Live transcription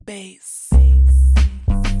space.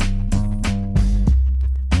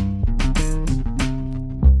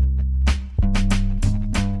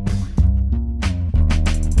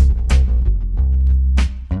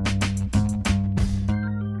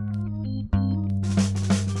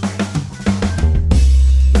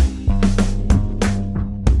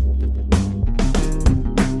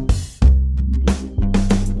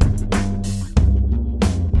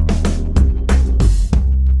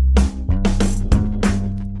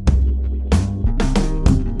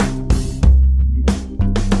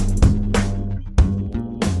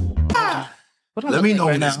 Let me know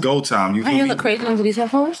when it's go time. You I hear the crazy under these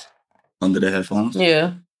headphones. Under the headphones?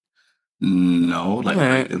 Yeah. No,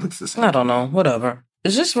 right. It looks the same. I don't know. Whatever.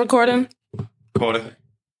 Is this recording? Recording.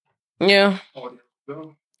 Yeah.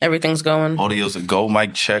 Everything's going. Audio's a go.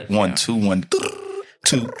 Mic check. 1 2 1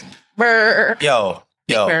 2. Brr. Yo.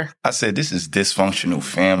 Brr. I said this is Dysfunctional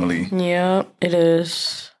Family. Yeah, it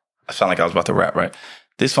is. I sound like I was about to rap, right?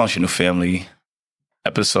 Dysfunctional Family,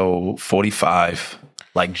 episode 45.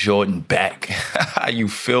 Like Jordan back. You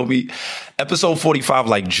feel me? Episode 45,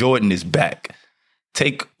 like Jordan is back.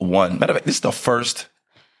 Take 1. Matter of fact, this is the first.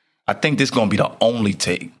 I think this is going to be the only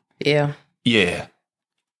take. Yeah. Yeah.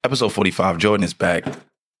 Episode 45, Jordan is back.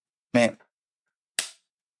 Man.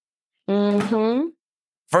 Mm-hmm.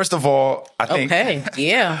 First of all, I think. Okay.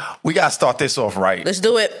 Yeah. We got to start this off right. Let's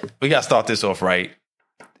do it. We got to start this off right.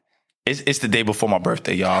 It's the day before my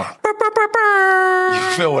birthday, y'all. You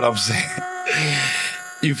feel what I'm saying?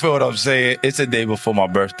 You feel what I'm saying? It's a day before my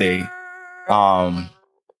birthday. Running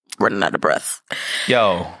out of breath.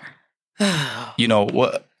 Yo, you know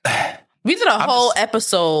what? We did a whole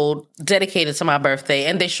episode dedicated to my birthday,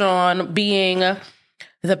 and Deshaun, being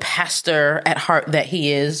the pastor at heart that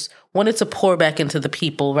he is, wanted to pour back into the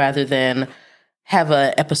people rather than have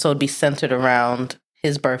an episode be centered around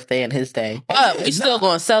his birthday and his day. But we still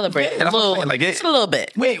going to celebrate a little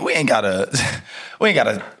bit. We ain't gotta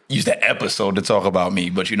use the episode to talk about me,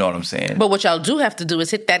 but you know what I'm saying. But what y'all do have to do is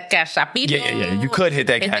hit that Cash App. Yeah. You could hit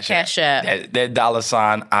that Cash App. That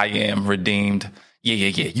 $, I am redeemed. Yeah.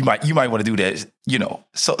 You might want to do that. You know,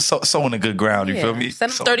 so in a good ground. You feel me?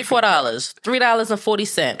 Send them $34,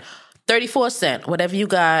 $3.40, 34 cents, whatever you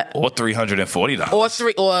got, or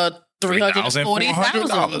 $340, or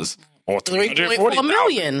 $340,000. Or $3.4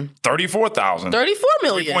 million. 34,000. 34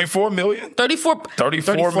 million. 3.4 million? 34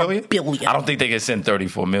 million? Billion. I don't think they can send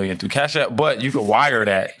 34 million through Cash App, but you can wire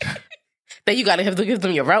that. Then you gotta have to give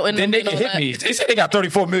them your routing. Then they can hit me. They said they got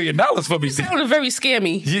 $34 million for me. Sounded very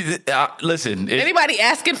scammy. Listen. Anybody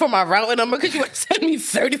asking for my routing number? Could you send me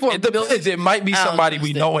 $34 million? It might be somebody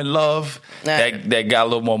we know and love that got a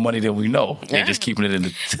little more money than we know. They're just keeping it in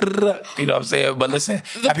the... You know what I'm saying? But listen.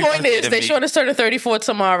 The point is, they showed us turning 34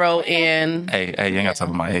 tomorrow, and... Hey, you ain't got to talk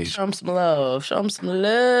about my age. Show them some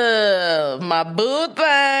love. My boo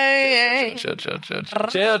thing. Chill.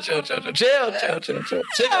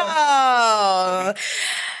 Oh,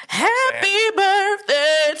 happy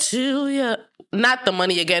birthday to you. Not the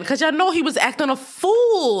money again, because y'all know he was acting a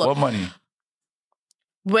fool. What money?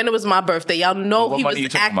 When it was my birthday, y'all know he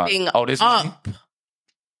was acting this up. Money?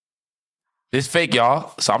 This fake,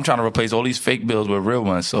 y'all. So I'm trying to replace all these fake bills with real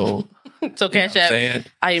ones. So, Cash App,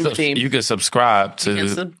 I am team. You can subscribe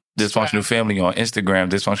to Dysfunctional Family on Instagram,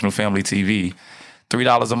 Dysfunctional Family TV.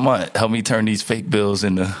 $3 a month. Help me turn these fake bills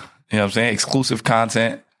into, you know what I'm saying, exclusive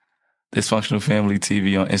content. Dysfunctional Family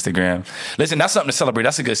TV on Instagram. Listen, that's something to celebrate.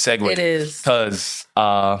 That's a good segue. It is. Because,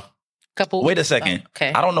 wait a second.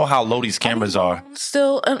 Okay. I don't know how low these cameras are.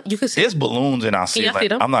 Still, you can see. There's balloons in our ceiling. See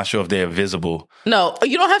them? I'm not sure if they're visible. No,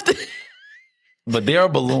 you don't have to. But there are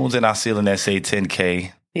balloons in our ceiling that say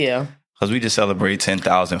 10K. Yeah. Because we just celebrated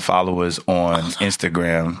 10,000 followers on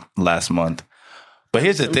Instagram last month. But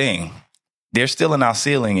here's the thing. They're still in our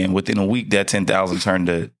ceiling, and within a week, that 10,000 turned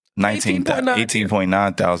to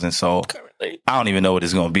 18.9 thousand. So currently, I don't even know what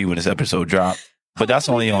it's going to be when this episode drops. But that's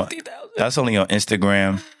only on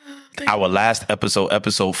Instagram. Our last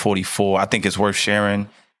episode 44, I think it's worth sharing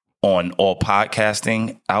on all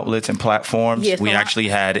podcasting outlets and platforms. Yes, we actually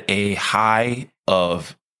had a high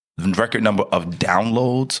of record number of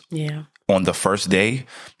downloads. Yeah. On the first day.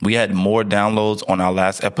 We had more downloads on our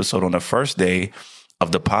last episode on the first day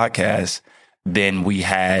of the podcast than we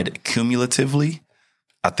had cumulatively.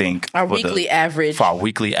 I think our weekly average. For our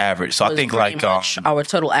weekly average. So I think like our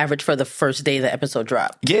total average for the first day the episode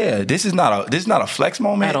dropped. Yeah, this is not a flex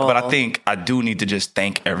moment, but I think I do need to just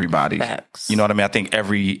thank everybody. Facts. You know what I mean? I think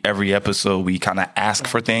every episode we kind of ask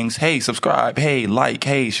for things. Hey, subscribe. Hey, like.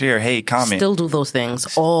 Hey, share. Hey, comment. Still do those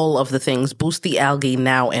things. All of the things. Boost the algae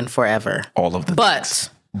now and forever. All of the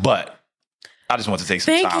things. But I just want to take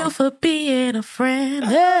some time. Thank you for being a friend.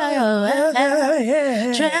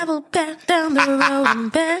 Yeah. Travel back down the road and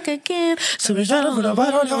back again. So we try to put a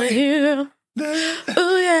bottle on here.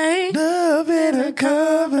 Ooh, yeah. Love in a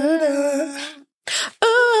confidence.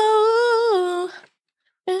 Ooh.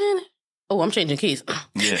 Oh, I'm changing keys.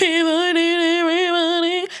 Yeah.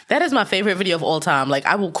 That is my favorite video of all time. Like,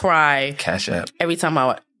 I will cry. Cash App. Every time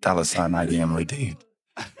I... $ I am redeemed.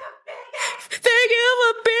 Thank you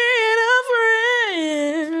for being a friend.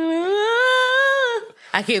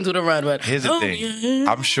 I can't do the run, but... Here's the thing.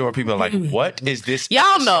 Yeah. I'm sure people are like, what is this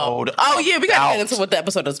Y'all know. Oh, yeah, we got to get into about? what the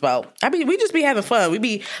episode is about. I mean, we just be having fun. We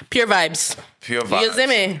be pure vibes. Pure vibes. You see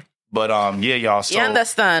me? But, yeah, y'all. So you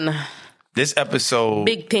understand? This episode...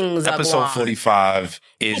 Big things Episode 45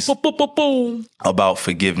 is about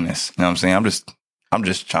forgiveness. You know what I'm saying? I'm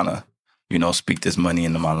just trying to, speak this money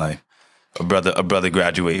into my life. A brother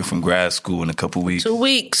graduating from grad school in a couple weeks. 2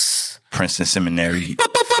 weeks. Princeton Seminary.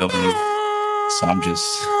 So I'm just...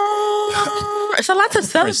 It's a lot to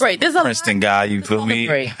celebrate. There's a Princeton guy, you feel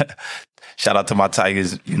me? Shout out to my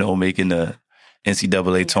Tigers, making the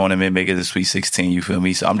NCAA tournament, making the Sweet 16, you feel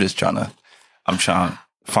me? So I'm trying to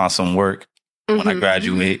find some work when I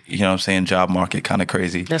graduate. You know what I'm saying? Job market kind of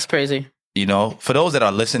crazy. That's crazy. For those that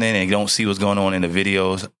are listening and don't see what's going on in the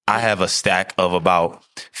videos, I have a stack of about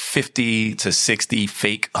 50 to 60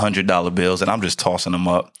 fake $100 bills, and I'm just tossing them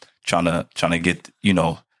up, trying to get,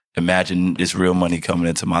 imagine this real money coming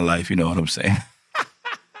into my life. You know what I'm saying?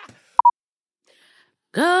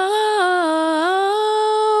 Go.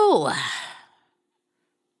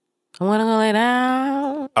 I want to go lay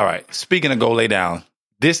down. All right. Speaking of go lay down,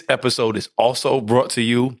 this episode is also brought to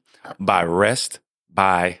you by Rest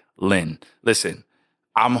by Lynn. Listen,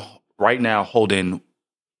 I'm right now holding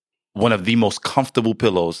one of the most comfortable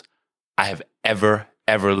pillows I have ever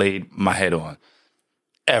laid my head on.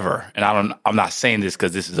 Ever. And I'm not saying this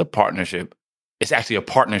because this is a partnership. It's actually a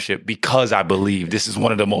partnership because I believe this is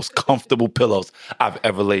one of the most comfortable pillows I've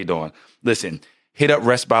ever laid on. Listen, hit up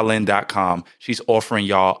restbylynn.com. She's offering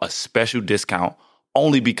y'all a special discount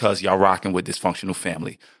only because y'all rocking with Dysfunctional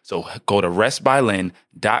Family. So go to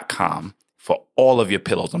restbylynn.com for all of your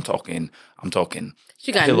pillows. I'm talking.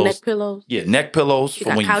 She got pillows. Neck pillows. Yeah, neck pillows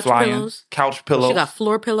for when you fly in. Couch pillows. She got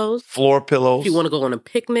floor pillows. If you want to go on a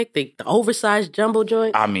picnic, the oversized jumbo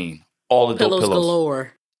joint. I mean, all of those pillows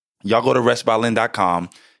galore. Y'all go to restbylynn.com.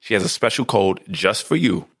 She has a special code just for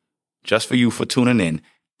you for tuning in.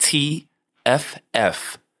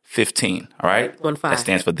 TFF15. All right? 15. That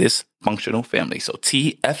stands for Dysfunctional Family. So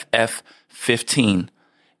TFF15,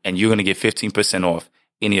 and you're going to get 15% off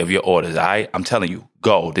any of your orders. I'm telling you,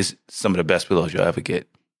 go. This is some of the best pillows you'll ever get.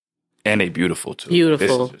 And they beautiful, too.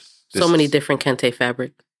 Beautiful. So many different Kente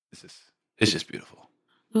fabric. It's just beautiful.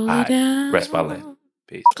 All right. Rest by Lynn.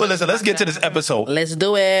 Peace. Well, listen, let's get to this episode. Let's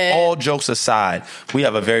do it. All jokes aside, we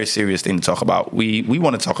have a very serious thing to talk about. We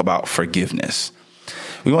want to talk about forgiveness.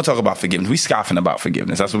 We want to talk about forgiveness. We scoffing about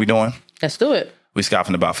forgiveness. That's what we're doing. Let's do it. We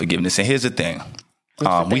scoffing about forgiveness. And here's the thing.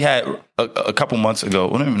 We had a couple months ago,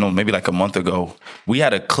 I don't even know, maybe like a month ago, we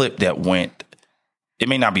had a clip that went, it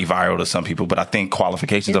may not be viral to some people, but I think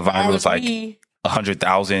qualifications of viral is like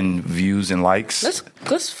 100,000 views and likes. Let's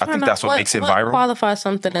I think that's what makes it viral. Qualify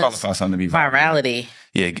something to be viral. Virality.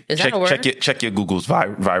 Yeah, check your Google's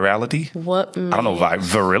virality. What? I don't know what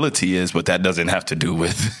virility is, but that doesn't have to do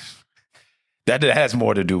with that. Has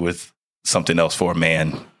more to do with something else for a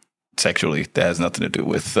man sexually. That has nothing to do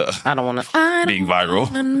with I don't want to being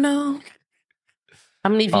viral. No. How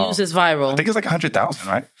many views is viral? I think it's like 100,000,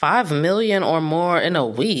 right? 5 million or more in a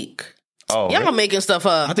week. Oh, y'all really? Making stuff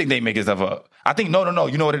up. I think they making stuff up. I think no.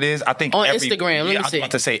 You know what it is? I think on Instagram. Let me see. I was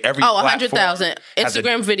about to say every 100,000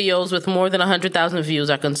 Instagram videos with more than 100,000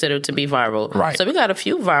 views are considered to be viral. Right. So we got a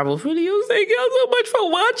few viral videos. Thank y'all so much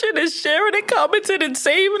for watching and sharing and commenting and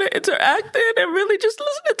saving and interacting and really just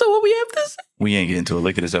listening to what we have to say. We ain't getting to a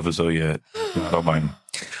lick of this episode yet. Don't mind.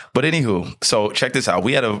 But anywho, so check this out.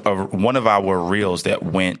 We had one of our reels that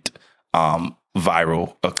went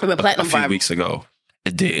viral a few weeks ago.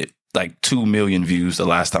 It did. Like 2 million views the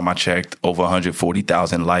last time I checked, over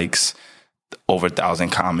 140,000 likes, over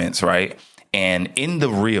 1,000 comments, right? And in the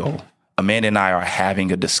reel, Amanda and I are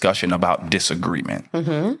having a discussion about disagreement.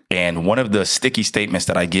 Mm-hmm. And one of the sticky statements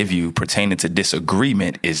that I give you pertaining to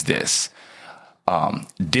disagreement is this.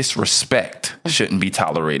 Disrespect shouldn't be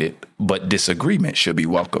tolerated, but disagreement should be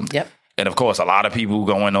welcomed. Yep. And of course, a lot of people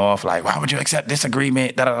going off like, why would you accept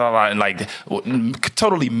disagreement? And like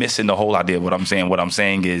totally missing the whole idea of what I'm saying. What I'm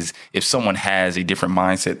saying is if someone has a different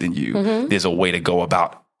mindset than you, there's a way to go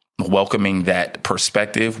about welcoming that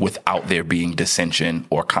perspective without there being dissension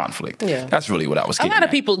or conflict. Yeah. That's really what I was getting at. A lot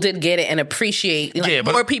of people did get it and appreciate,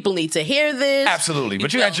 more people need to hear this. Absolutely.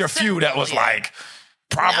 But you had your few that was like,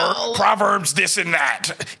 Proverbs this and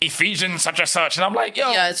that, Ephesians such and such. And I'm like,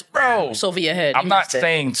 yo, bro. It's over your head. I'm not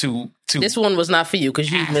saying to this one was not for you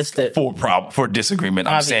because you missed it. For disagreement.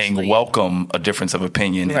 Obviously. I'm saying welcome a difference of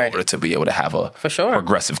opinion in order to be able to have a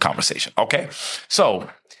progressive conversation. Okay. So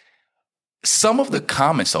some of the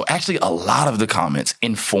comments, though, actually a lot of the comments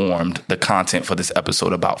informed the content for this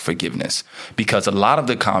episode about forgiveness, because a lot of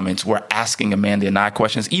the comments were asking Amanda and I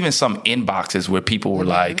questions, even some inboxes where people were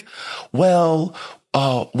like, well,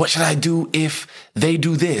 what should I do if they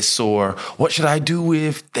do this? Or what should I do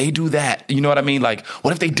if they do that? You know what I mean? Like,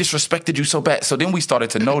 what if they disrespected you so bad? So then we started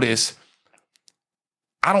to notice,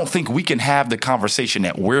 I don't think we can have the conversation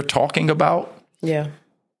that we're talking about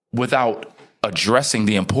without addressing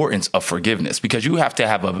the importance of forgiveness, because you have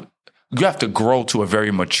to grow to a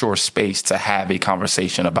very mature space to have a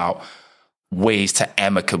conversation about ways to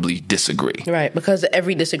amicably disagree. Right. Because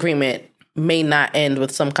every disagreement may not end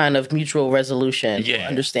with some kind of mutual resolution or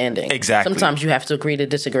understanding. Exactly. Sometimes you have to agree to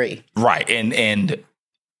disagree. Right. And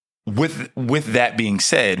with that being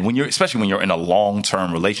said, especially when you're in a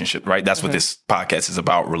long-term relationship, right? That's what this podcast is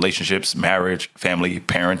about: relationships, marriage, family,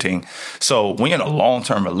 parenting. So when you're in a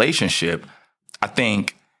long-term relationship, I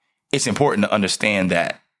think it's important to understand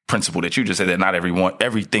that principle that you just said, that not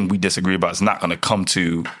everything we disagree about is not going to come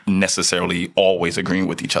to necessarily always agreeing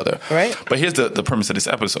with each other. Right. But here's the premise of this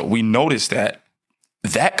episode. We noticed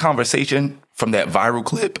that conversation from that viral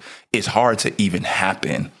clip is hard to even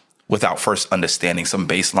happen without first understanding some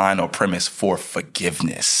baseline or premise for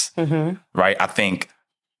forgiveness. Right. I think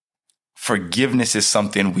forgiveness is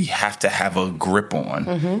something we have to have a grip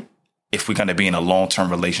on if we're going to be in a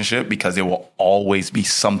long-term relationship, because there will always be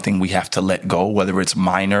something we have to let go, whether it's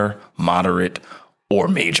minor, moderate, or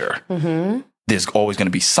major. There's always going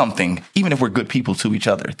to be something, even if we're good people to each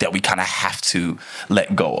other, that we kind of have to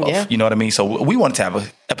let go of. Yeah. You know what I mean? So we wanted to have an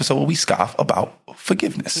episode where we scoff about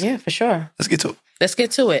forgiveness. Yeah, for sure. Let's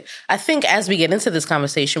get to it. I think as we get into this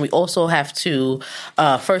conversation, we also have to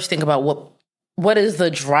first think about what is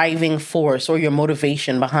the driving force or your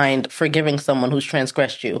motivation behind forgiving someone who's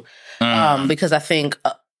transgressed you? Because I think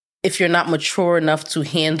if you're not mature enough to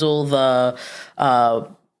handle the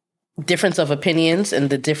difference of opinions and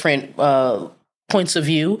the different points of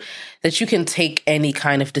view, that you can take any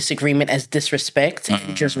kind of disagreement as disrespect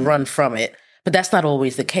and just run from it. But that's not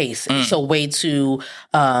always the case. It's a way to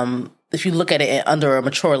if you look at it under a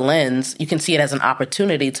mature lens, you can see it as an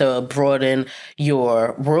opportunity to broaden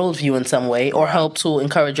your worldview in some way, or help to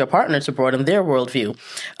encourage your partner to broaden their worldview.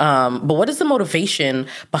 But what is the motivation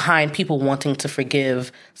behind people wanting to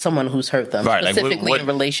forgive someone who's hurt them, specifically in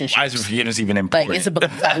relationships? Why is forgiveness even important? Like, is it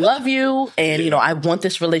because I love you and, I want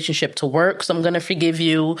this relationship to work, so I'm going to forgive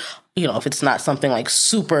you? If it's not something like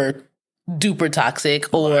super duper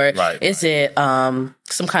toxic, or is it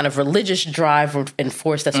some kind of religious drive and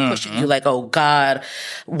force that's pushing you, like, oh, God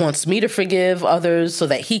wants me to forgive others so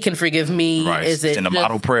that he can forgive me? Is it in the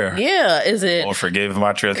model prayer? Yeah. Is it, or forgive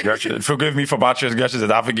my transgressions? Forgive me for my transgressions,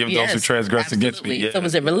 and I forgive those who transgress against me. Yeah. So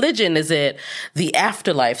is it religion? Is it the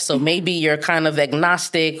afterlife? So maybe you're kind of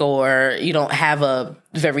agnostic, or you don't have a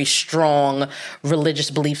very strong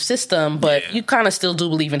religious belief system, but you kind of still do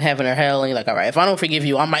believe in heaven or hell, and you're like, all right, if I don't forgive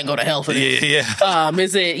you, I might go to hell for this.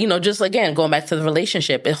 Is it, just again, going back to the relationship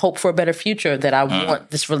and hope for a better future, that I want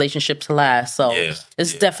this relationship to last. So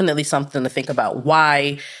it's definitely something to think about.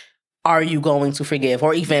 Why are you going to forgive,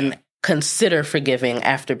 or even consider forgiving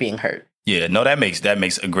after being hurt? Yeah, no, that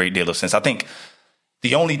makes a great deal of sense. I think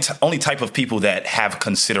the only type of people that have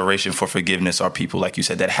consideration for forgiveness are people, like you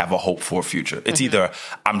said, that have a hope for a future. It's either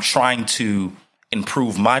I'm trying to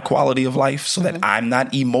improve my quality of life so that I'm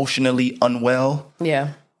not emotionally unwell.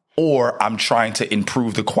 Yeah. Or I'm trying to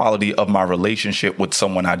improve the quality of my relationship with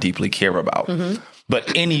someone I deeply care about.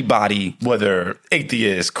 But anybody, whether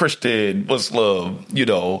atheist, Christian, Muslim,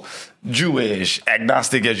 Jewish,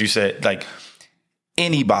 agnostic, as you said, like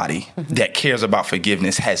anybody that cares about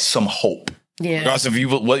forgiveness has some hope. Regardless of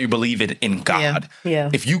what you believe in God.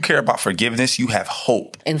 If you care about forgiveness, you have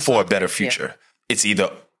hope for a better future. It's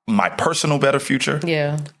either my personal better future,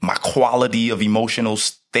 my quality of emotional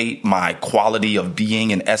state, my quality of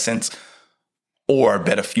being in essence, or a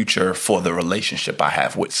better future for the relationship I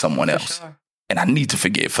have with someone else. Sure. And I need to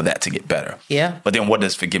forgive for that to get better. But then what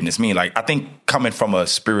does forgiveness mean? Like, I think coming from a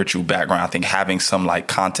spiritual background, I think having some like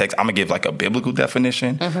context, I'm gonna give like a biblical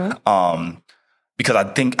definition. Because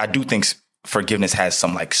I do think forgiveness has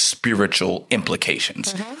some like spiritual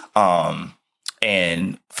implications.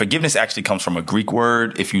 And forgiveness actually comes from a Greek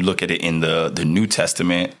word. If you look at it in the New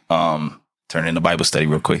Testament, turn in the Bible study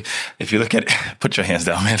real quick. If you look at it, put your hands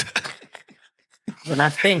down, man. When I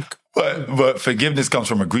think. But forgiveness comes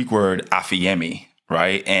from a Greek word, aphiemi,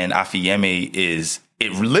 right? And aphiemi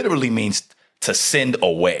it literally means to send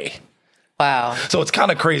away. Wow. So it's kind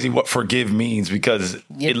of crazy what forgive means, because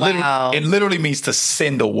it literally means to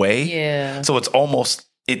send away. Yeah. So it's almost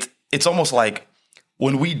like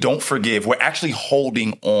when we don't forgive, we're actually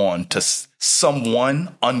holding on to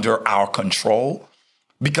someone under our control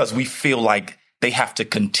because we feel like they have to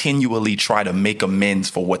continually try to make amends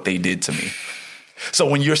for what they did to me. So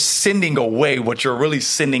when you're sending away, what you're really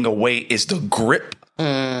sending away is the grip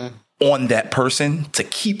on that person to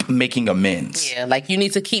keep making amends. Yeah, like you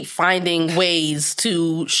need to keep finding ways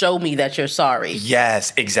to show me that you're sorry.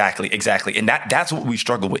 Yes, exactly. And that's what we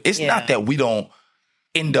struggle with. It's not that we don't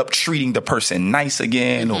end up treating the person nice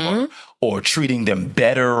again or treating them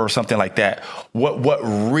better or something like that. What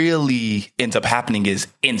really ends up happening is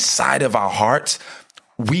inside of our hearts,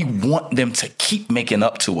 we want them to keep making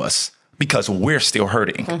up to us because we're still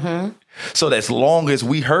hurting. So that as long as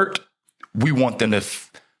we hurt, we want them to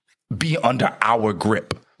be under our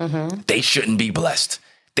grip. They shouldn't be blessed.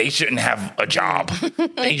 They shouldn't have a job.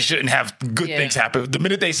 They shouldn't have good things happen. The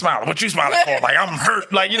minute they smile, what you smiling for? Like, I'm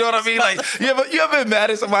hurt. Like, you know what I mean? Like, you ever been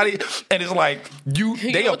mad at somebody and it's like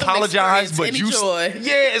they apologize, but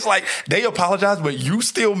it's like they apologize, but you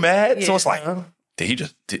still mad. Yeah. So it's like, did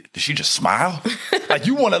she just smile? Like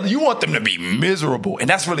you want them to be miserable. And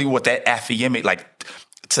that's really what that aphiemi, like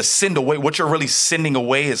to send away, what you're really sending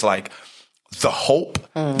away is like the hope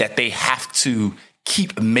that they have to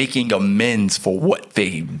keep making amends for what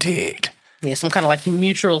they did. Yeah, some kind of like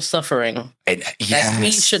mutual suffering. And that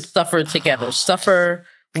we should suffer together. Suffer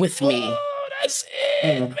with me. Oh, that's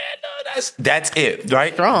it, man. No, that's it,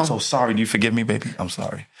 right? Strong. I'm so sorry. Do you forgive me, baby? I'm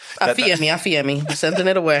sorry. I fear me. Sending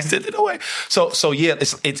it away. Send it away. So yeah,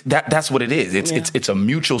 that's what it is. It's a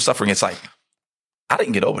mutual suffering. It's like, I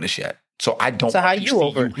didn't get over this yet. So I don't. So how you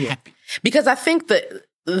over it? Happy. Because I think that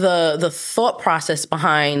the thought process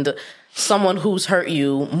behind someone who's hurt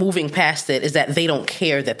you moving past it is that they don't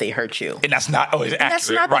care that they hurt you. And that's not always accurate. That's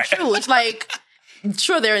not right. true. It's like,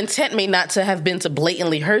 sure, their intent may not to have been to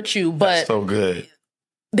blatantly hurt you, but that's so good.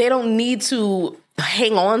 They don't need to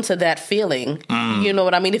hang on to that feeling. You know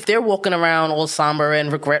what I mean? If they're walking around all somber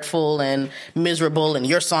and regretful and miserable, and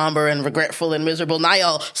you're somber and regretful and miserable, now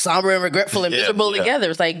y'all somber and regretful and miserable together.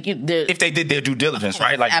 It's like if they did their due diligence,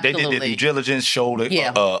 right? Like they did their due diligence, showed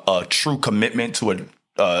a true commitment to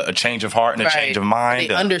a change of heart and a change of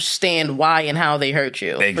mind. They understand why and how they hurt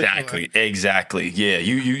you. Exactly. Yeah,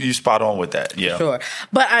 you spot on with that. Yeah, sure.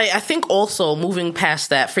 But I think also moving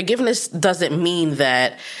past that, forgiveness doesn't mean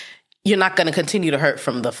that you're not going to continue to hurt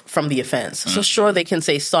from the offense. So sure, they can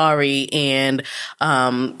say sorry, and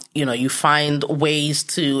you find ways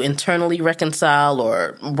to internally reconcile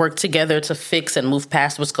or work together to fix and move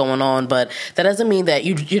past what's going on. But that doesn't mean that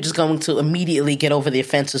you're just going to immediately get over the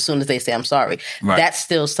offense as soon as they say I'm sorry. Right. That's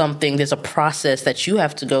still something. There's a process that you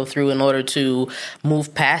have to go through in order to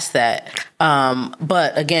move past that.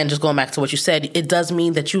 But again, just going back to what you said, it does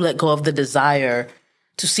mean that you let go of the desire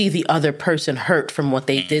to see the other person hurt from what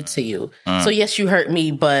they did to you. So yes, you hurt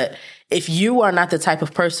me, but if you are not the type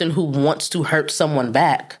of person who wants to hurt someone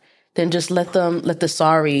back, then just let the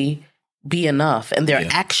sorry be enough, and their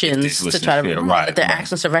actions to try to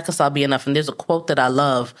actions to reconcile be enough. And there's a quote that I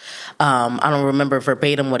love. I don't remember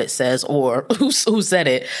verbatim what it says or who said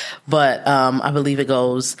it, but I believe it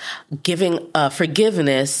goes,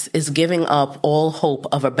 forgiveness is giving up all hope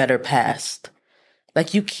of a better past.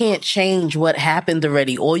 Like, you can't change what happened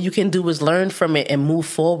already. All you can do is learn from it and move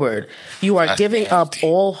forward. You are giving up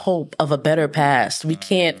all hope of a better past. We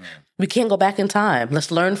can't go back in time. Let's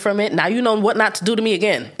learn from it. Now you know what not to do to me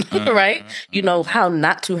again, right? You know how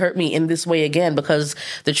not to hurt me in this way again, because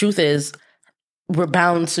the truth is we're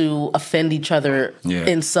bound to offend each other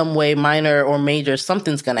in some way, minor or major.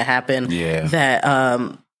 Something's going to happen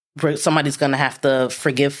that somebody's going to have to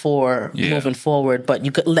forgive for moving forward, but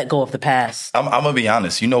you could let go of the past. I'm going to be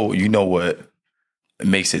honest. You know what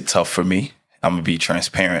makes it tough for me? I'm going to be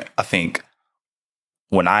transparent. I think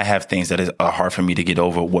when I have things that are hard for me to get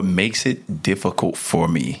over, what makes it difficult for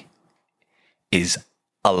me is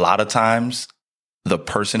a lot of times the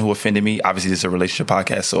person who offended me, obviously this is a relationship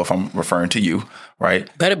podcast, so if I'm referring to you, right?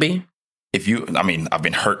 Better be. I've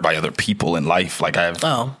been hurt by other people in life. Like I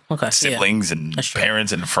have siblings and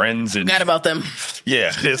parents and friends. And forgot about them.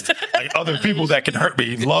 Yeah. There's like other people that can hurt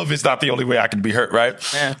me. Love is not the only way I can be hurt, right?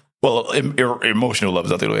 Yeah. Well, emotional love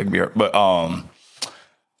is not the only way I can be hurt. But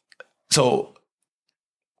so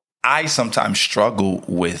I sometimes struggle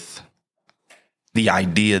with the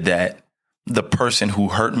idea that the person who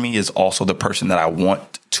hurt me is also the person that I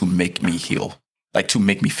want to make me heal. Like to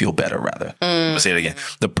make me feel better, rather. Let's say it again.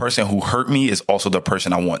 The person who hurt me is also the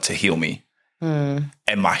person I want to heal me. And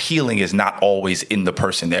my healing is not always in the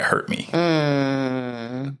person that hurt me.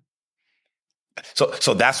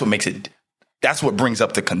 So that's what makes it, that's what brings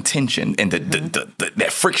up the contention and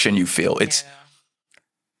that friction you feel. It's,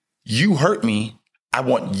 you hurt me, I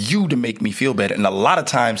want you to make me feel better. And a lot of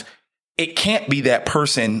times it can't be that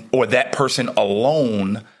person or that person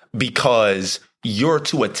alone because you're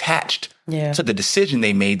too attached to the decision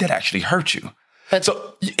they made that actually hurt you. But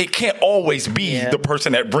so it can't always be the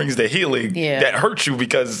person that brings the healing that hurts you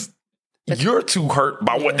because you're too hurt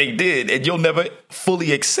by what they did and you'll never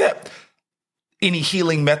fully accept any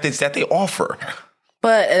healing methods that they offer.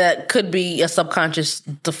 But that could be a subconscious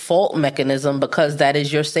default mechanism because that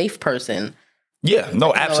is your safe person. Yeah,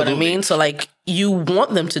 no, absolutely. You know what I mean? So like you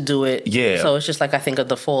want them to do it. Yeah. So it's just like, I think a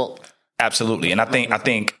default. Absolutely. And I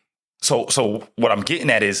think so what I'm getting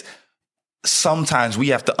at is sometimes we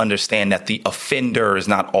have to understand that the offender is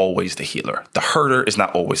not always the healer. The hurter is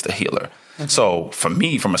not always the healer. So for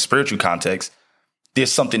me, from a spiritual context,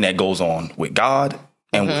 there's something that goes on with God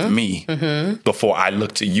and with me before I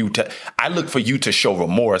look to you I look for you to show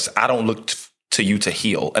remorse. I don't look to you to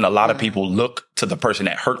heal. And a lot of people look to the person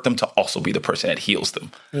that hurt them to also be the person that heals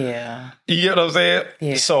them. Yeah. You know what I'm saying?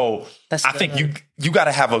 Yeah. So I think you got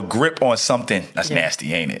to have a grip on something. That's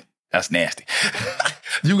nasty, ain't it? That's nasty.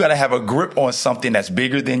 You got to have a grip on something that's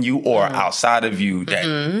bigger than you or outside of you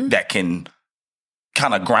that can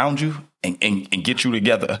kind of ground you and get you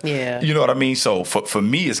together. Yeah. You know what I mean? So for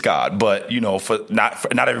me, it's God. But, you know, for not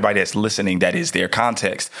everybody that's listening, that is their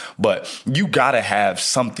context. But you got to have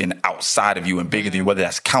something outside of you and bigger than you, whether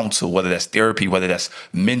that's counsel, whether that's therapy, whether that's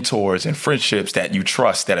mentors and friendships that you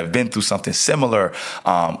trust that have been through something similar,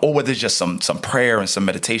 or whether it's just some prayer and some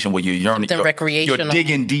meditation where you're yearning, you're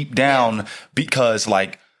digging deep down because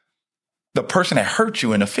like, the person that hurt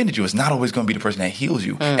you and offended you is not always going to be the person that heals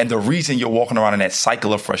you. And the reason you're walking around in that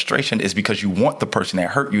cycle of frustration is because you want the person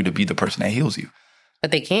that hurt you to be the person that heals you.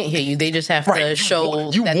 But they can't heal you. They just have to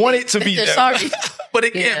show you want it to be them. Sorry. But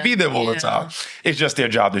it can't be them all the time. It's just their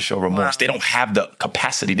job to show remorse. Wow. They don't have the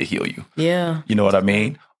capacity to heal you. Yeah. You know what I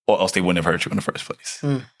mean? Or else they wouldn't have hurt you in the first place.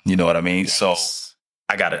 You know what I mean? Yes. So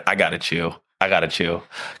I gotta chill.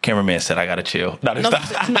 Cameraman said I gotta chill.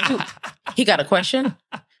 He got a question?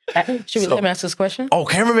 Should we let him ask this question? Oh,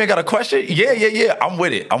 cameraman got a question? Yeah. I'm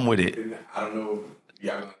with it. I don't know if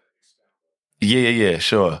y'all gonna Yeah,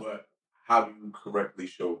 sure. But how do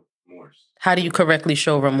you correctly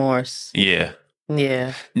show remorse? Yeah.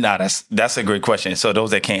 Nah, that's a great question. So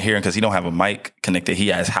those that can't hear him because he don't have a mic connected,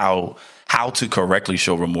 he asked how to correctly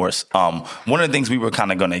show remorse. One of the things we were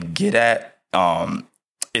kind of gonna get at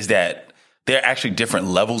is that there are actually different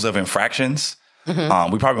levels of infractions. We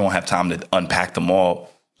probably won't have time to unpack them all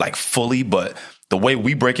like fully, but the way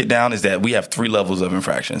we break it down is that we have 3 levels of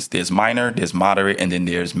infractions. There's minor, there's moderate, and then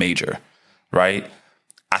there's major, right?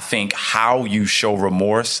 I think how you show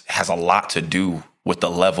remorse has a lot to do with the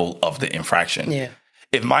level of the infraction. Yeah.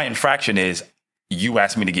 If my infraction is you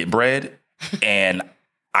asked me to get bread and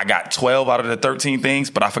I got 12 out of the 13 things,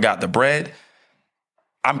 but I forgot the bread,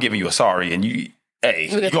 I'm giving you a sorry and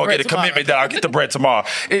you're going to get a commitment that I'll get the bread tomorrow.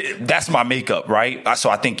 That's my makeup, right?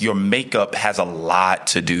 So I think your makeup has a lot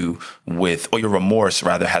to do with, or your remorse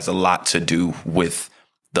rather has a lot to do with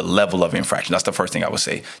the level of infraction. That's the first thing I would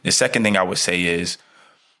say. The second thing I would say is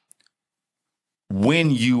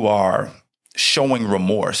when you are showing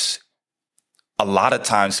remorse, a lot of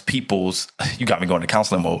times you got me going to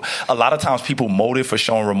counseling mode. A lot of times people's motive for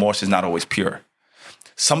showing remorse is not always pure.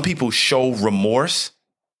 Some people show remorse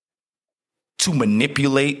to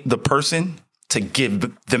manipulate the person to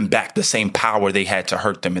give them back the same power they had to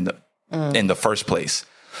hurt them in the first place.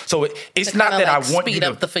 So it's not that I want you to speed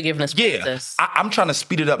up the forgiveness process. I'm trying to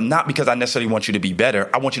speed it up, not because I necessarily want you to be better.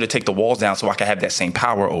 I want you to take the walls down so I can have that same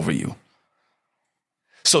power over you.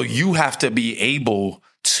 So you have to be able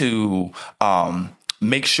to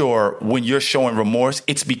make sure when you're showing remorse,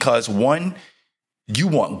 it's because one, you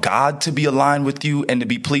want God to be aligned with you and to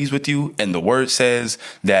be pleased with you. And the word says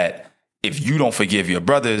that if you don't forgive your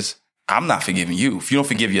brothers, I'm not forgiving you. If you don't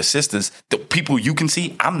forgive your sisters, the people you can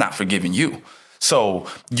see, I'm not forgiving you. So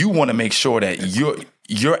you want to make sure that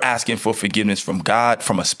you're asking for forgiveness from God,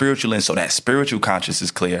 from a spiritual lens, so that spiritual conscience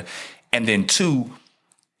is clear. And then 2,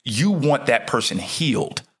 you want that person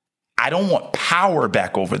healed. I don't want power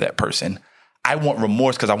back over that person. I want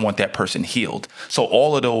remorse because I want that person healed. So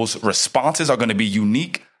all of those responses are going to be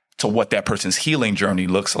unique to what that person's healing journey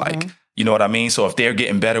looks like. You know what I mean? So if they're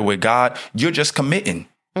getting better with God, you're just committing.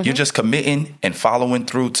 Mm-hmm. You're just committing and following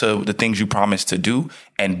through to the things you promised to do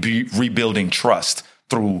and rebuilding trust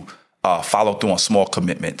through follow through on small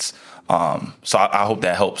commitments. So I hope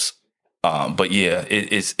that helps. But yeah,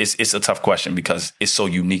 it's a tough question because it's so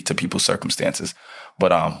unique to people's circumstances.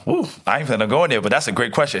 But I ain't gonna go in there. But that's a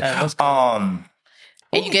great question.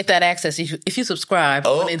 And you get that access if you subscribe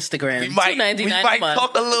on Instagram. We might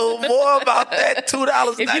talk a little more about that.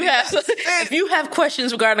 $2.99. If you have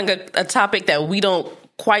questions regarding a topic that we don't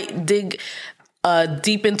quite dig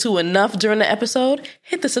deep into enough during the episode,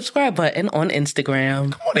 hit the subscribe button on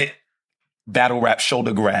Instagram. Come on in. Battle rap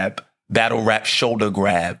shoulder grab. Battle rap shoulder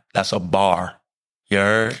grab. That's a bar. You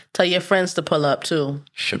heard? Tell your friends to pull up too.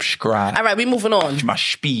 Subscribe. All right, we moving on. It's my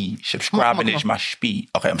speed. Subscribing is my speed.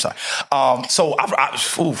 Okay, I'm sorry. So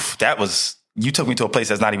that was, you took me to a place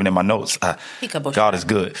that's not even in my notes. God is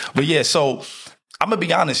good. But yeah, so I'm gonna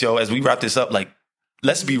be honest, yo. As we wrap this up, like,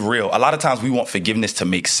 let's be real. A lot of times we want forgiveness to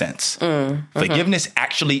make sense. Forgiveness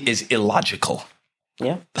actually is illogical.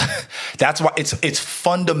 Yeah, that's why it's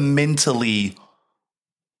fundamentally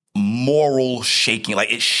moral shaking.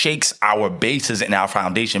 Like, it shakes our bases and our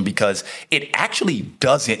foundation because it actually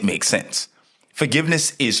doesn't make sense.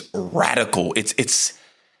 Forgiveness is radical. It's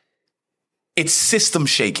system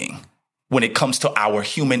shaking when it comes to our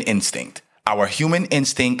human instinct. Our human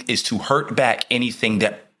instinct is to hurt back anything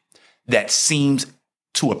that seems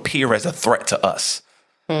to appear as a threat to us.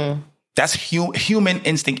 That's human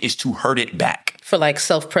instinct, is to hurt it back. For like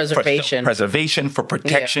self-preservation. For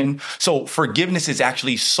protection. Yeah. So forgiveness is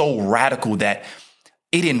actually so radical that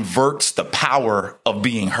it inverts the power of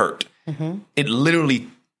being hurt. Mm-hmm. It literally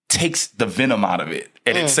takes the venom out of it.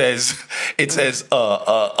 And it says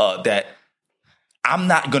that I'm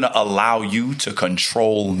not going to allow you to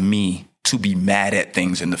control me to be mad at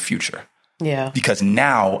things in the future. Yeah. Because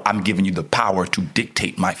now I'm giving you the power to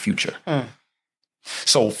dictate my future.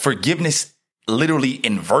 So forgiveness literally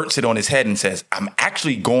inverts it on his head and says, I'm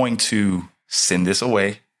actually going to send this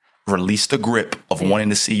away, release the grip of wanting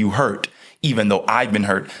to see you hurt, even though I've been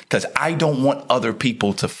hurt, because I don't want other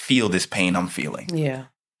people to feel this pain I'm feeling. Yeah.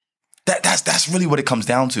 That's really what it comes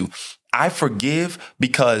down to. I forgive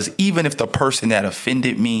because even if the person that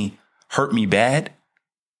offended me hurt me bad,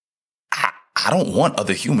 I don't want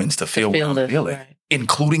other humans to feel what I'm feeling, right,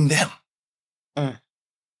 including them.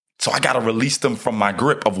 So I got to release them from my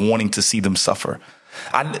grip of wanting to see them suffer.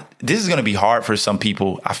 This is going to be hard for some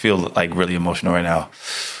people. I feel like really emotional right now.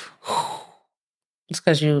 It's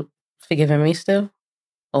because you forgiving me still?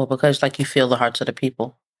 Or because like you feel the hearts of the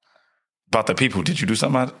people? About the people. Did you do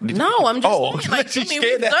something? No, I'm just saying, like,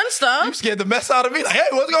 we've done stuff. You scared the mess out of me. Like, hey,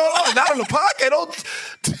 what's going on? Not on the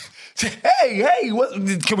podcast. Hey, what,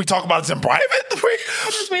 can we talk about this in private? I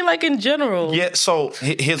just mean like in general. Yeah, so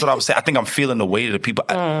here's what I would say. I think I'm feeling the weight of the people.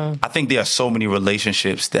 I think there are so many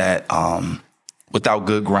relationships that without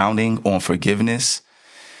good grounding on forgiveness,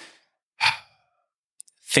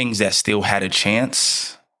 things that still had a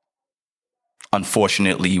chance,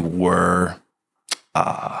 unfortunately, were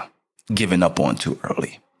given up on too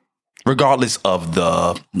early. Regardless of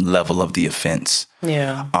the level of the offense.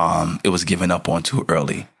 Yeah. It was given up on too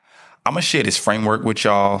early. I'm going to share this framework with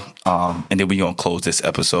y'all, and then we're going to close this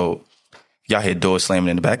episode. Y'all hear doors slamming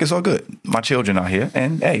in the back. It's all good. My children are here.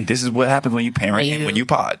 And, hey, this is what happens when you parent and when you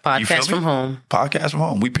pod. Podcast from home. Podcast from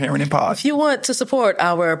home. We parent and pod. If you want to support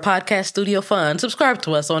our podcast studio fund, subscribe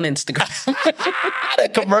to us on Instagram.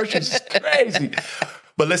 That commercial's crazy.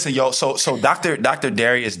 But listen, yo, so Dr.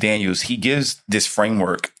 Darius Daniels, he gives this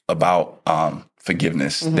framework about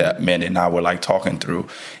forgiveness that Mandy and I were like talking through.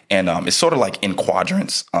 And it's sort of like in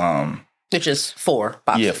quadrants. Which is 4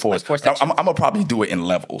 boxes. Yeah, 4. I'm going to probably do it in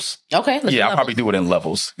levels. Okay. I'll probably do it in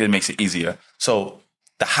levels. It makes it easier. So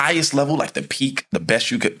the highest level, like the peak, the best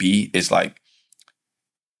you could be is like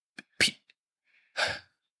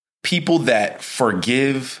people that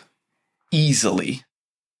forgive easily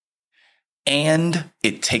and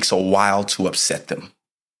it takes a while to upset them.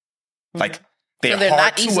 Like, they're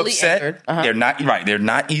hard to upset. They're not right. They're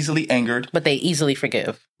not easily angered, but they easily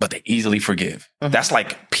forgive. That's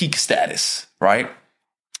like peak status, right?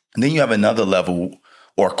 And then you have another level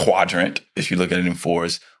or quadrant, if you look at it in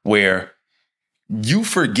 4s, where you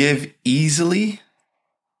forgive easily,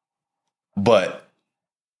 but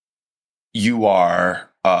you are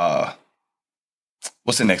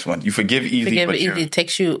what's the next one? You forgive easily, it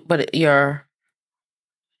takes you, but you're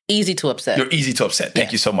easy to upset. You're easy to upset.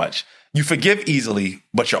 Thank you so much. You forgive easily,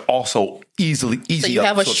 but you're also easy. So you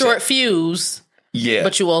have a short fuse, yeah,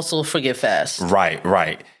 but you also forgive fast.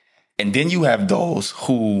 Right. And then you have those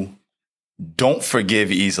who don't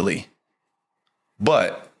forgive easily,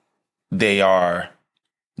 but they are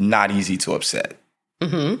not easy to upset.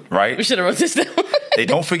 Mm-hmm. Right? We should have wrote this down. They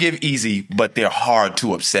don't forgive easy, but they're hard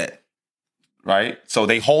to upset. Right? So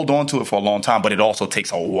they hold on to it for a long time, but it also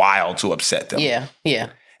takes a while to upset them. Yeah, yeah.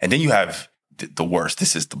 And then you have the worst.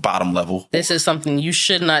 This is the bottom level. This is something you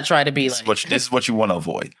should not try to be like. This is what you want to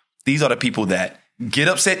avoid. These are the people that get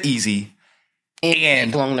upset easy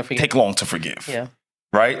and take long to forgive. Yeah.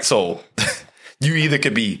 Right? So you either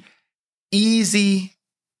could be easy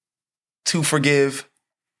to forgive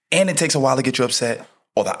and it takes a while to get you upset,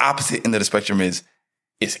 or the opposite end of the spectrum is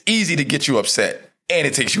it's easy to get you upset and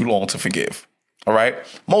it takes you long to forgive. All right?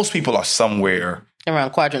 Most people are somewhere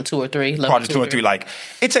around quadrant 2 or 3. Quadrant 2 or 3, like,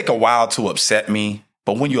 it take a while to upset me,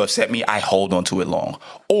 but when you upset me, I hold on to it long.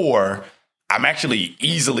 Or I'm actually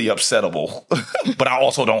easily upsettable, but I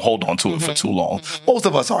also don't hold on to it for too long. Most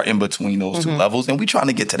of us are in between those two levels, and we're trying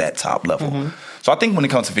to get to that top level. So I think when it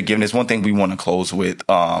comes to forgiveness, one thing we want to close with,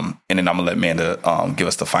 and then I'm going to let Amanda give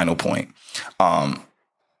us the final point,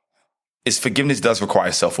 is forgiveness does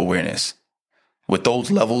require self-awareness. With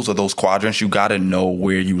those levels or those quadrants, you got to know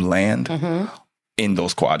where you land in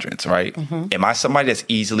those quadrants, right? Am I somebody that's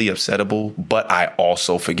easily upsettable, but I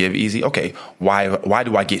also forgive easy? Okay, why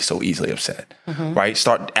do I get so easily upset, right?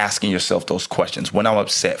 Start asking yourself those questions. When I'm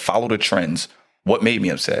upset, follow the trends. What made me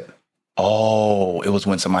upset? Oh, it was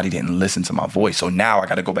when somebody didn't listen to my voice. So now I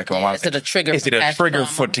got to go back in my mind. Is it a trigger? Is it a trigger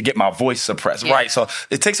to get my voice suppressed? Yeah. Right. So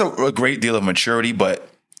it takes a great deal of maturity, but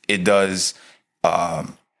it does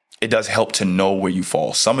help to know where you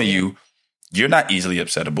fall. Some of you're not easily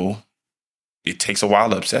upsettable. It takes a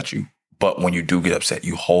while to upset you. But when you do get upset,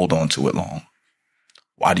 you hold on to it long.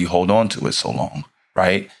 Why do you hold on to it so long?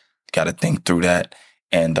 Right? You got to think through that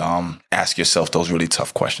and ask yourself those really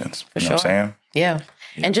tough questions. You know what I'm saying? Yeah.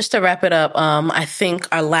 And just to wrap it up, I think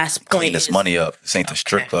our last point Clean this money up. This ain't the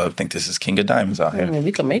strip club. I think this is King of Diamonds out here.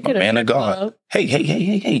 We can make it a man of God. Club.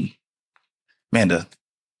 Hey. Amanda,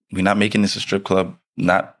 we're not making this a strip club,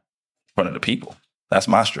 not in front of the people. That's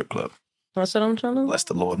my strip club. That's what I'm trying to do. Bless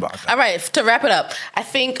the Lord by God. All right, to wrap it up, I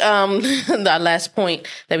think the last point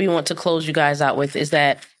that we want to close you guys out with is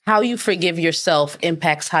that how you forgive yourself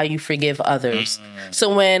impacts how you forgive others.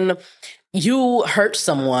 So when you hurt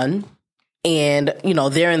someone and,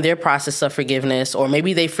 they're in their process of forgiveness, or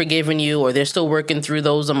maybe they've forgiven you or they're still working through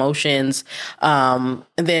those emotions, and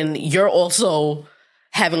then you're also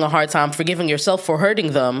having a hard time forgiving yourself for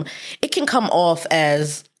hurting them, it can come off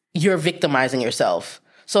as you're victimizing yourself.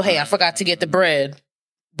 So, hey, I forgot to get the bread,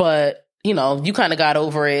 but, you kind of got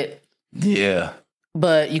over it. Yeah.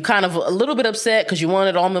 But you kind of a little bit upset because you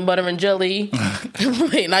wanted almond butter and jelly.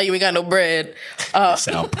 Wait, now you ain't got no bread. That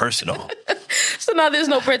sounds personal. So now there's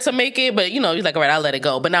no bread to make it, but, you're like, all right, I'll let it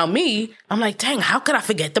go. But now me, I'm like, dang, how could I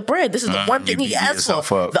forget the bread? This is the one thing he asked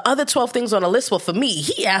for. The other 12 things on the list were for me.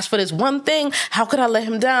 He asked for this one thing. How could I let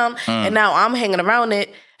him down? And now I'm hanging around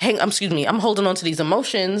it. I'm holding on to these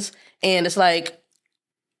emotions. And it's like,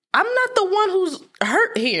 I'm not the one who's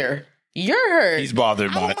hurt here. You're hurt. He's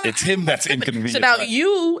bothered by it. It's him that's inconvenient. So now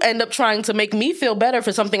you end up trying to make me feel better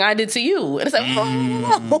for something I did to you. And it's like,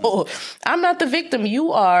 oh, I'm not the victim.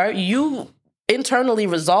 You are. You internally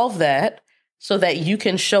resolve that so that you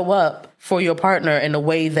can show up for your partner in a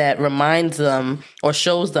way that reminds them or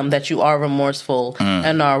shows them that you are remorseful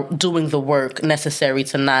and are doing the work necessary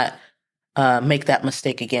to not make that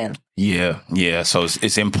mistake again. Yeah. So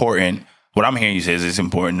it's important. What I'm hearing you say is it's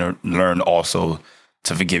important to learn also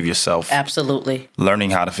to forgive yourself. Absolutely. Learning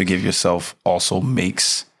how to forgive yourself also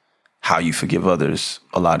makes how you forgive others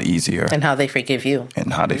a lot easier. And how they forgive you.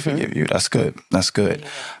 Forgive you. That's good. Yeah.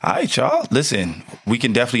 All right, y'all. Listen, we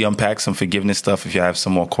can definitely unpack some forgiveness stuff if you have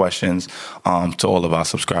some more questions to all of our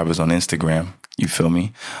subscribers on Instagram. You feel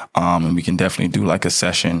me? And we can definitely do like a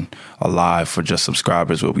session, a live for just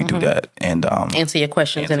subscribers where we do that. And answer your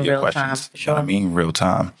questions in real time. Sure. You know what I mean? Real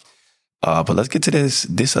time. But let's get to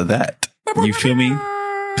this or that. You feel me?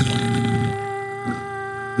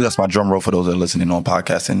 That's my drum roll for those that are listening on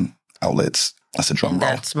podcasting outlets. That's a drum roll.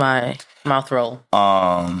 That's my mouth roll. You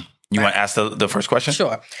want to ask the first question?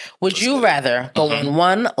 Sure. Would you rather go on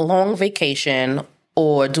one long vacation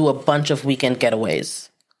or do a bunch of weekend getaways?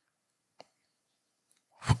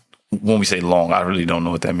 When we say long, I really don't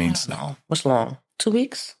know what that means. No. What's long? 2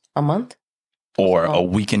 weeks? A month? Or a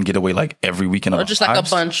weekend getaway, like every weekend of our lives? Or just like a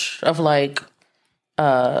bunch of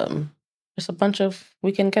just a bunch of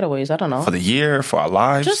weekend getaways. I don't know. For the year, for our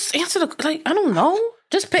lives? Just answer I don't know.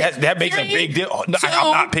 Just pick. That makes a big deal. No,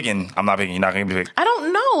 I'm not picking. You're not going to be picking. I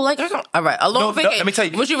don't know. All right. A long vacation. Let me tell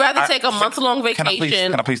you. Would you rather take a month-long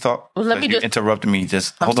vacation? Can I please talk? Well, let me just interrupt me.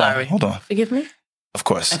 Just hold on. Forgive me? Of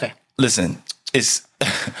course. Okay. Listen, it's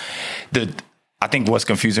I think what's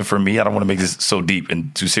confusing for me, I don't want to make this so deep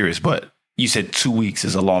and too serious, but you said 2 weeks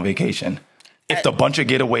is a long vacation. If the bunch of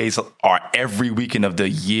getaways are every weekend of the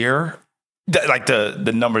year, like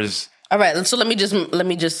the numbers. All right, so let me just.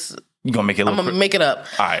 You gonna make it? I'm gonna make it up.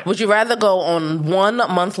 All right. Would you rather go on 1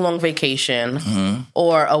 month-long vacation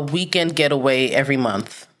or a weekend getaway every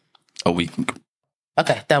month? A week.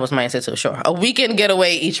 Okay, that was my answer too. Sure, a weekend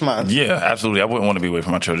getaway each month. Yeah, absolutely. I wouldn't want to be away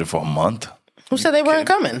from my children for a month. Who said they weren't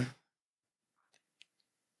coming?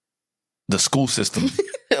 The school system.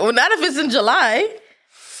 Well, not if it's in July.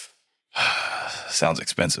 Sounds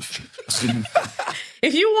expensive.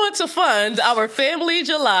 If you want to fund our family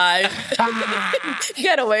July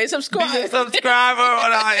getaway, subscribe. Subscriber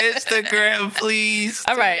on our Instagram, please.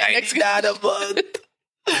 All right. $99 a month.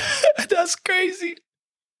 That's crazy.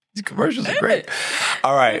 These commercials are great.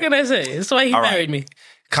 All right. What can I say? That's why he married me.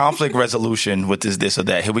 Conflict resolution with this or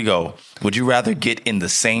that. Here we go. Would you rather get in the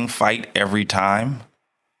same fight every time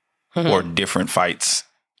or different fights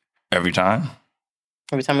every time?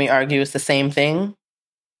 Every time we argue, it's the same thing?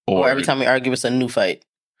 Or every time we argue, it's a new fight?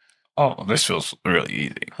 Oh, this feels really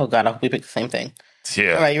easy. Oh, God, I hope we pick the same thing.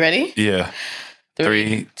 Yeah. All right, you ready? Yeah.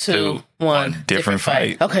 3, 2, 1. Different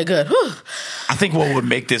fight. Okay, good. Whew. I think what would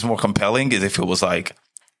make this more compelling is if it was like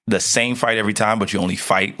the same fight every time, but you only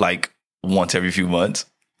fight like once every few months.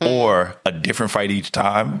 Or a different fight each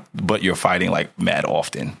time, but you're fighting like mad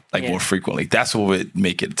often, like more frequently. That's what would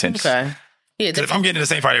make it intense. Okay. Yeah, if I'm getting the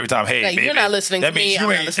same fight every time, hey, baby, you're not listening that to me. means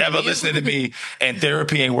you ain't ever listening to me, and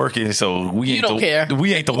therapy ain't working. So we ain't care.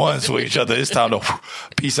 We ain't the ones for each other. It's time to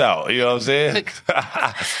peace out. You know what I'm saying?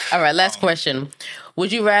 All right, last question.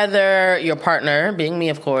 Would you rather your partner, being me,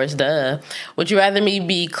 of course, would you rather me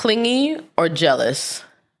be clingy or jealous?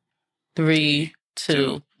 3,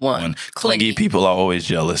 2, 1. Clingy people are always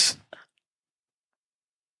jealous.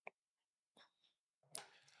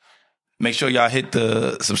 Make sure y'all hit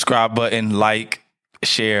the subscribe button, like,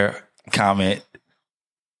 share, comment,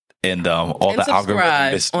 and all the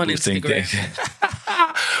algorithms on Instagram.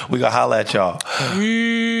 We gonna holla at y'all.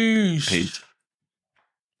 Peace. Peace.